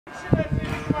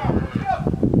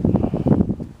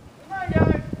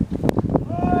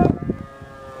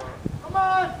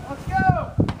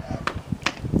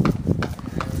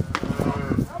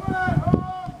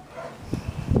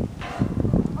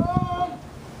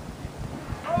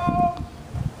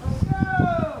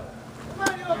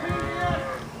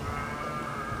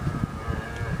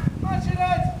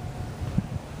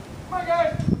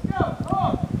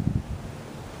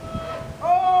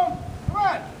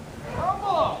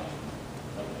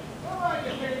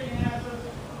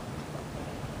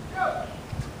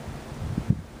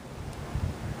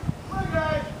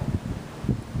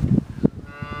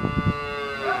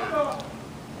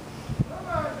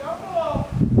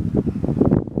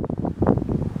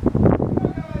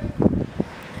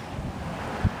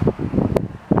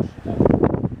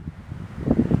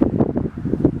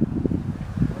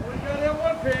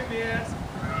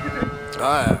Oh,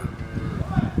 yeah.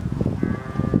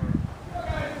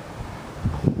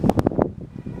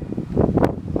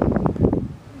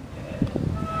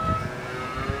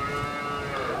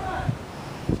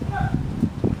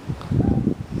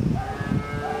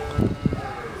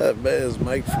 That bay is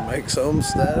Mike from Mike's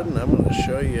Homestead, and I'm going to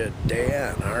show you a day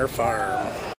on our farm.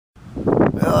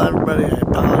 Well, everybody, I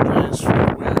apologize for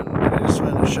the wind, but I just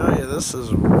wanted to show you this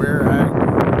is where I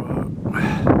grew up.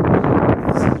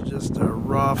 This is just a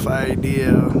rough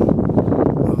idea of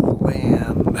the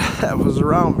land that was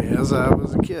around me as I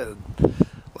was a kid.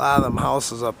 A lot of them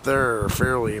houses up there are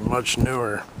fairly much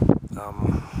newer.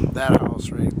 That house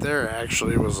right there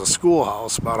actually was a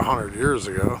schoolhouse about 100 years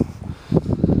ago.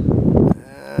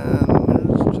 And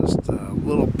there's just a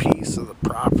little piece of the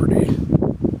property.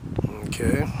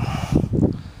 Okay.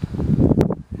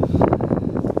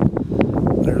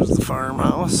 There's the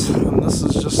farmhouse, and this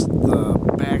is just the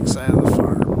back side of the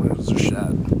farm. There's a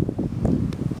shed.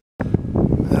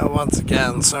 Now, once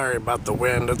again, sorry about the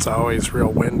wind. It's always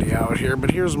real windy out here,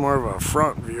 but here's more of a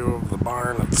front view of the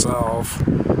barn itself.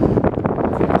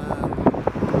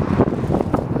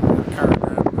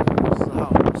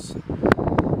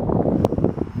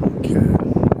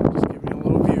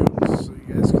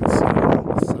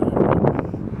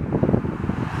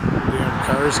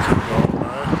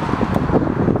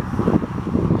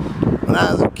 When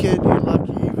I was a kid, you're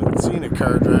lucky you even seen a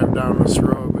car drive down this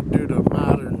road, but due to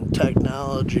modern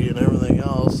technology and everything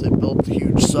else, they built a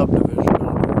huge subdivision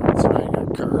on the road, so now you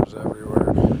got cars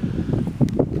everywhere.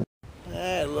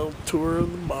 Alright, a little tour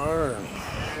of the barn.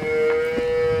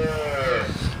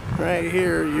 Right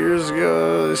here, years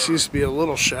ago, this used to be a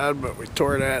little shed, but we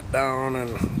tore that down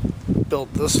and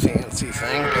built this fancy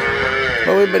thing.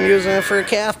 But we've been using it for a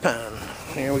calf pen.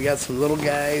 Here we got some little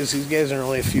guys. These guys are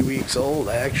only a few weeks old,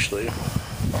 actually.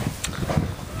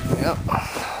 Yep.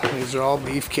 These are all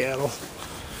beef cattle.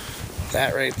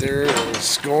 That right there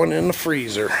is going in the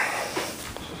freezer.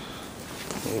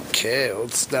 Okay,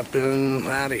 let's step in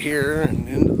out of here and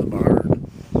into the barn.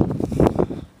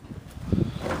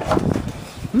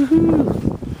 Woohoo!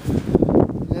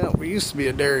 Yeah, we used to be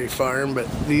a dairy farm, but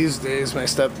these days my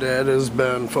stepdad has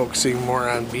been focusing more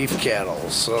on beef cattle.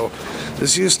 So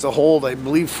this used to hold, I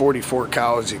believe, 44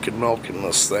 cows you could milk in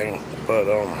this thing. But,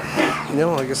 you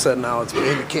know, like I said, now it's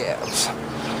baby calves. You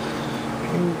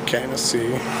can kind of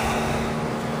see.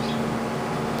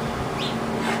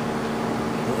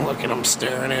 Look at him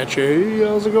staring at you. Hey,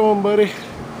 how's it going, buddy?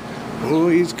 Oh,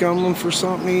 he's coming for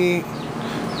something to eat.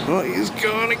 Oh, he's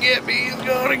gonna get me. He's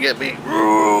gonna get me.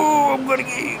 Oh, I'm gonna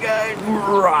get you guys.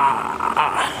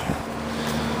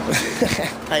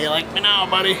 How you like me now,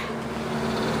 buddy?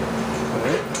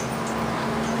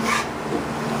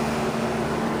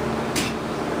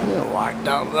 I'm gonna walk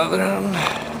down the other end.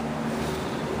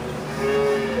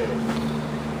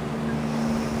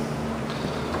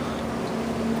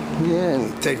 Yeah,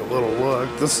 and take a little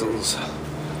look. This is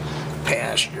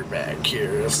pasture back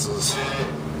here. This is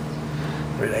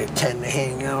where they tend to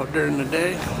hang out during the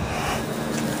day.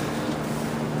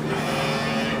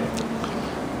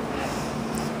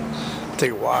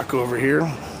 Take a walk over here.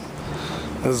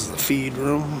 This is the feed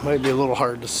room. Might be a little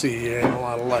hard to see. There ain't a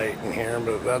lot of light in here,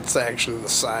 but that's actually the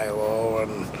silo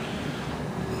and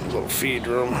a little feed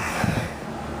room.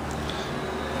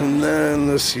 And then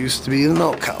this used to be the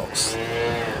milk house.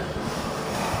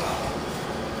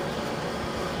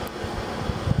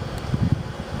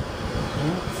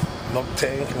 Milk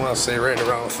tank, I want to say right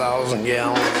around 1,000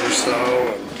 gallons or so.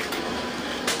 And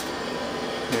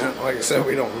yeah, like I said,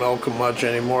 we don't milk them much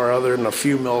anymore other than a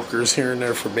few milkers here and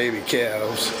there for baby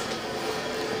calves.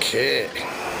 Okay.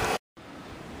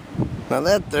 Now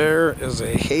that there is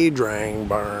a hay drying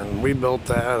barn. We built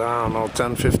that, I don't know,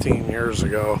 10, 15 years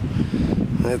ago.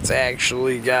 It's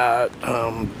actually got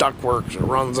ductwork that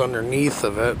runs underneath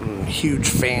of it and huge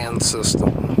fan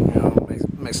system. You know,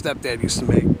 my stepdad used to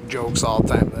make jokes all the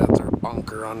time. That's our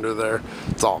bunker under there.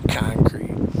 It's all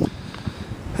concrete.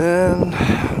 And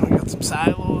we got some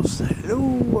silos.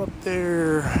 Hello up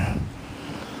there.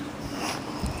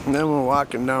 And then we're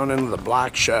walking down into the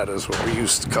block shed is what we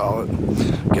used to call it.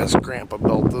 I guess Grandpa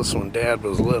built this when Dad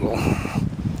was little.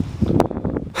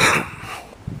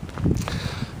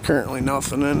 Currently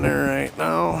nothing in there right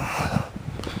now.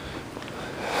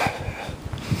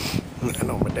 I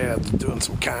know my dad's doing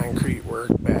some concrete work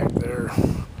back there.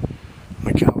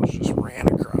 My cows just ran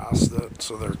across it,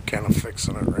 so they're kind of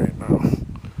fixing it right now.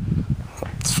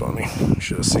 It's funny. You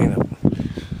should have seen it.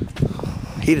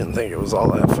 He didn't think it was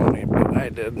all that funny, but I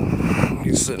did.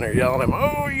 He's sitting there yelling at him,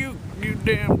 "Oh, you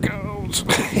damn cows."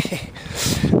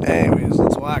 Anyways,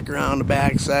 let's walk around the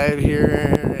backside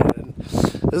here. And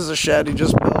this is a shed he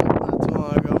just built not too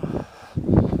long ago.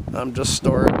 Just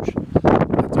storage. It's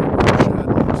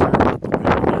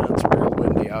real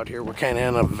windy out here. We're kind of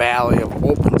in a valley of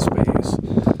open space.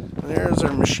 And there's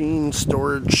our machine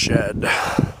storage shed.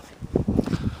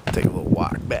 Take a little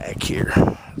walk back here.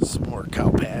 Some more cow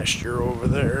pasture over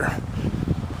there.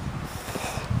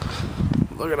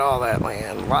 Look at all that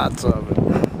land. Lots of it.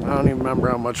 I don't even remember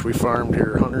how much we farmed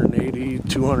here. 180,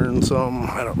 200 and some.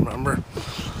 I don't remember.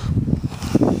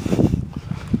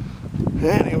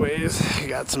 Anyways,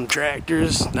 got some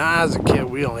tractors. Nah, as a kid,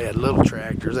 we only had little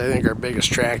tractors. I think our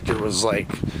biggest tractor was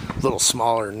like a little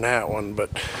smaller than that one. But,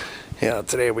 you know,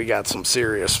 today we got some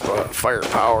serious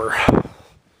firepower.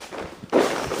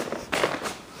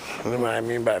 What do I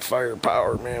mean by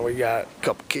firepower, man? We got a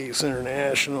couple Case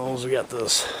Internationals. We got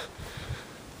this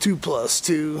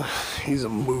 2+2. He's a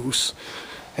moose.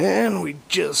 And we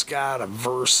just got a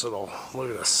Versatile. Look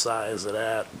at the size of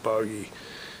that buggy.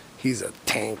 He's a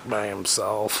tank by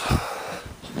himself.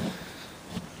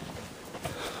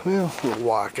 Well, we'll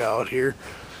walk out here.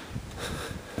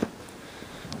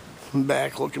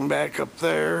 Looking back up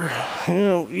there. You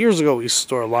know, years ago we used to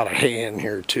store a lot of hay in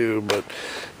here too, but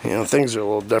you know, things are a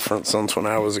little different since when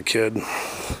I was a kid.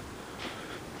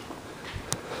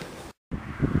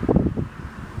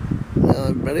 Well,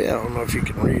 everybody, I don't know if you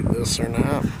can read this or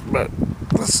not, but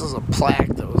this is a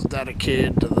plaque that was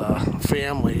dedicated to the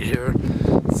family here.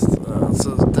 It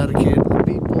says dedicated to the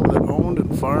people that owned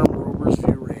and farmed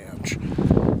Robersview Ranch.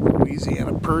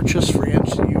 Louisiana Purchase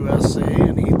Ranch to USA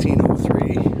in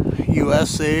 1803.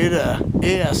 USA to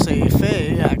ASA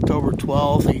Fay, October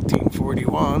 12,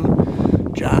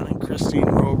 1841. John and Christine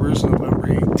Robers, November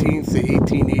 18th,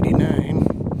 1889.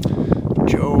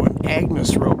 Joe and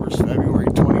Agnes Robers, February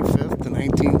 25th,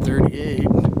 1938.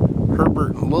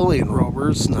 Herbert and Lillian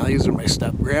Robers, now these are my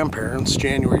step-grandparents,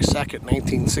 January 2nd,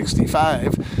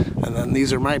 1965. And then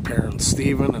these are my parents,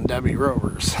 Stephen and Debbie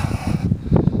Robers.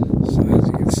 So as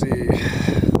you can see,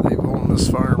 they've owned this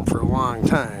farm for a long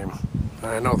time.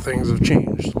 I know things have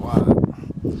changed a lot.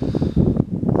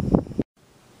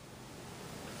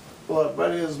 Well,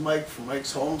 everybody, this is Mike from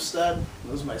Mike's Homestead.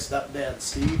 This is my stepdad,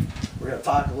 Steve. We're going to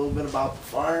talk a little bit about the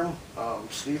farm.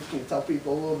 Steve, can you tell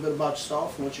people a little bit about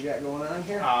yourself and what you got going on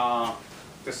here? I'm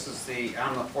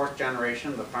the fourth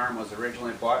generation. The farm was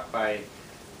originally bought by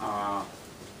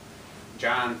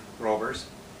John Robers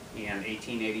in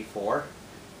 1884.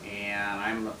 And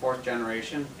I'm the fourth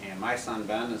generation, and my son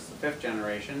Ben is the fifth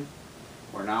generation.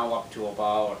 We're now up to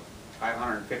about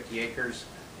 550 acres,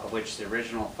 of which the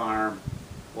original farm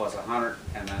was 100,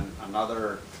 and then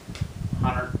another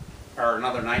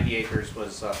 90 acres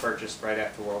was purchased right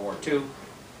after World War II.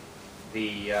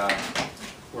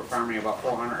 We're farming about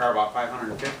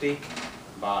 550,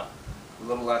 about a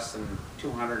little less than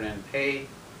 200 in hay,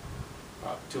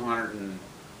 about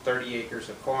 230 acres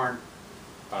of corn,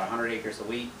 about 100 acres of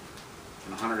wheat,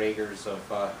 and 100 acres of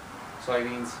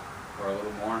soybeans, or a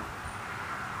little more.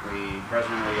 We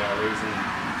presently are raising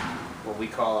what we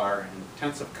call our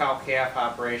intensive cow-calf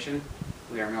operation.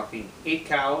 We are milking 8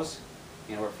 cows,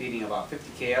 and we're feeding about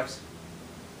 50 calves.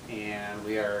 And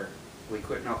we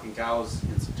quit milking cows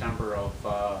in September of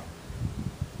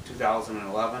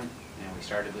 2011, and we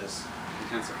started this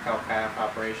intensive cow-calf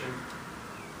operation.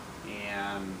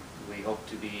 And we hope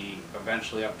to be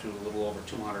eventually up to a little over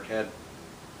 200 head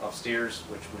of steers,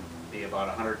 which would be about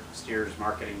 100 steers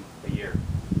marketing a year.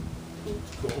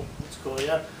 That's cool. That's cool,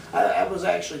 yeah. I was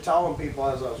actually telling people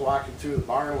as I was walking through the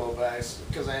barn a little bit,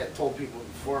 because I had told people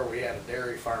before we had a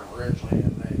dairy farm originally,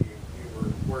 and that you were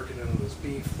working into this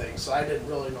beef thing, so I didn't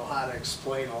really know how to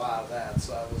explain a lot of that,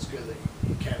 so it was good that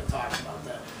you kind of talked about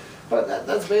that. But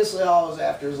that's basically all I was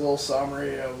after, is a little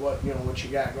summary of what you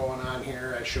got going on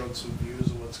here. I showed some views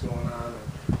of what's going on,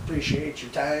 and appreciate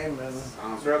your time. And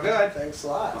sounds real good. Thanks a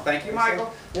lot. Well, thank you,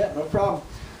 Michael. Yeah, no problem.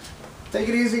 Take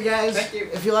it easy, guys. Thank you.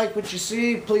 If you like what you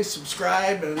see, please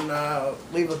subscribe and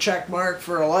leave a check mark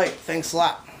for a like. Thanks a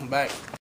lot. Bye.